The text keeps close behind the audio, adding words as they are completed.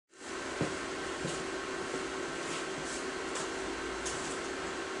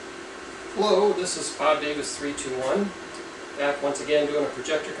Hello, this is Pyle PRJD907. Back once again doing a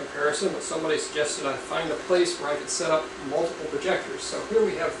projector comparison, but somebody suggested I find a place where I could set up multiple projectors. So here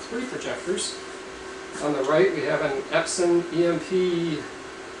we have three projectors. On the right we have an Epson EMP-S1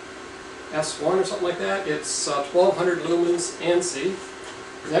 or something like that. It's 1200 lumens ANSI.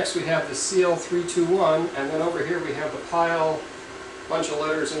 Next we have the CL312, and then over here we have the Pyle, bunch of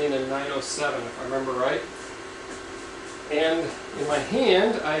letters ending in 907 if I remember right. And in my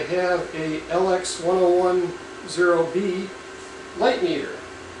hand I have a LX1010B light meter.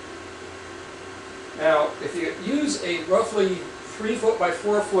 Now if you use a roughly 3 foot by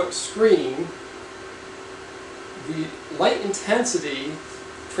 4 foot screen, the light intensity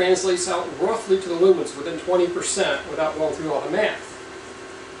translates out roughly to the lumens within 20% without going through all the math.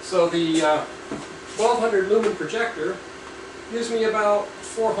 So the 1200 lumen projector gives me about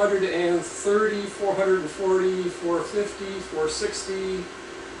 430, 440, 450, 460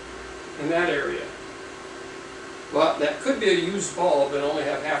 in that area. But that could be a used bulb and only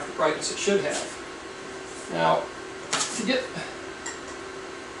have half the brightness it should have. Now, to get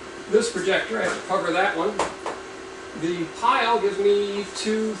this projector, I have to cover that one. The Pyle gives me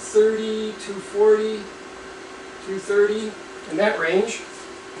 230, 240, 230 in that range.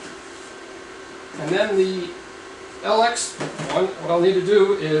 And then the LX one, what I'll need to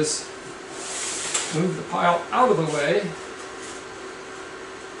do is move the Pyle out of the way,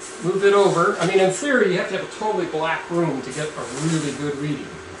 move it over. I mean, in theory, you have to have a totally black room to get a really good reading.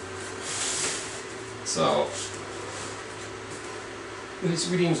 So these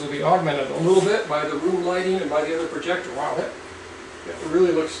readings will be augmented a little bit by the room lighting and by the other projector. Wow, that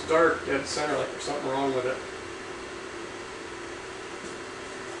really looks dark dead center, like there's something wrong with it.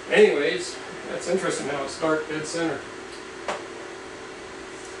 Anyways, that's interesting how it's dark dead center.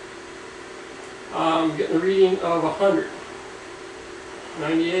 I'm getting a reading of 100,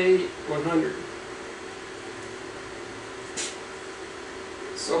 98, 100.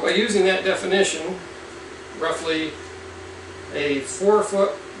 So by using that definition, roughly a 4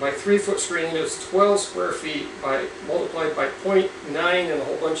 foot by 3 foot screen is 12 square feet multiplied by 0.9 and a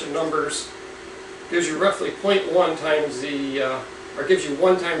whole bunch of numbers gives you roughly 0.1 times the or gives you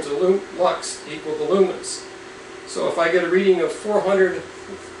 1 times the lux equal to lumens. So if I get a reading of 400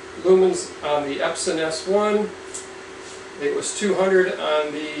 lumens on the Epson S1, it was 200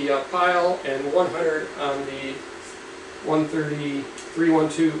 on the Pyle and 100 on the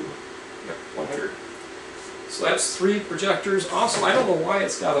 312. Yep, 100. So that's 3 projectors. Also, I don't know why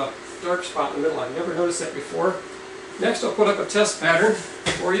it's got a dark spot in the middle. I've never noticed that before. Next, I'll put up a test pattern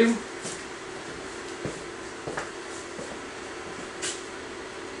for you.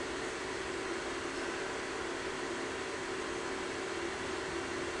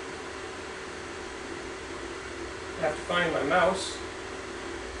 I have to find my mouse.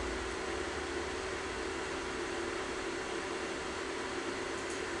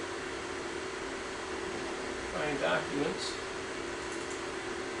 Find documents.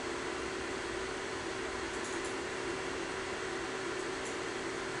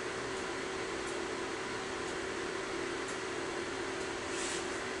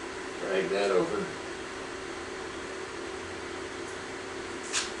 Drag that over.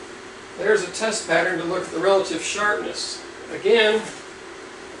 There's a test pattern to look at the relative sharpness. Again,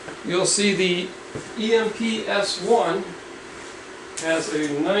 you'll see the EMP-S1 has a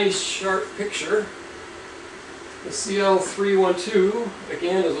nice sharp picture. The CL312,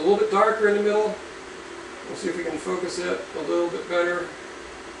 again, is a little bit darker in the middle. We'll see if we can focus it a little bit better.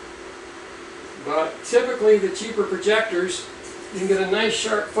 But typically the cheaper projectors, you can get a nice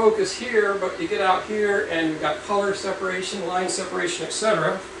sharp focus here, but you get out here and you've got color separation, line separation,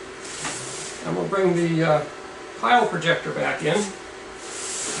 etc. And we'll bring the Pyle projector back in.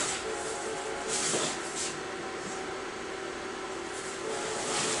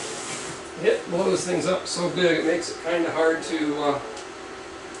 It blows things up so big it makes it kind of hard to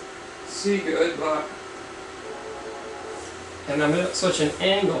see good, and I'm at such an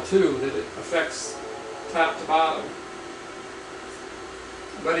angle too that it affects top to bottom.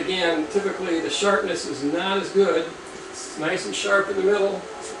 But again, typically the sharpness is not as good. It's nice and sharp in the middle.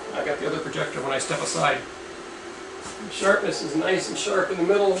 I got the other projector when I step aside. The sharpness is nice and sharp in the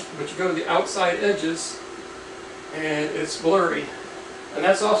middle, but you go to the outside edges and it's blurry. And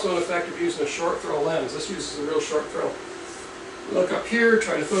that's also an effect of using a short throw lens. This uses a real short throw. Look up here,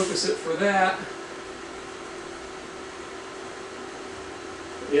 try to focus it for that.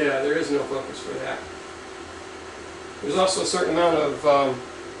 Yeah, there is no focus for that. There's also a certain amount of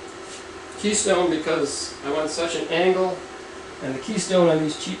keystone because I'm on such an angle, and the keystone on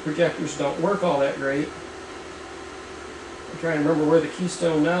these cheap projectors don't work all that great. trying to remember where the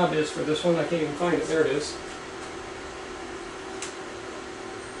keystone knob is for this one. I can't even find it. There it is.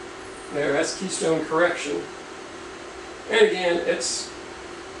 There, that's keystone correction. And again, it's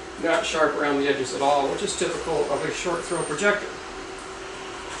not sharp around the edges at all, which is typical of a short throw projector.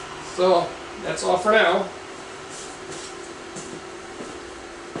 So, that's all for now.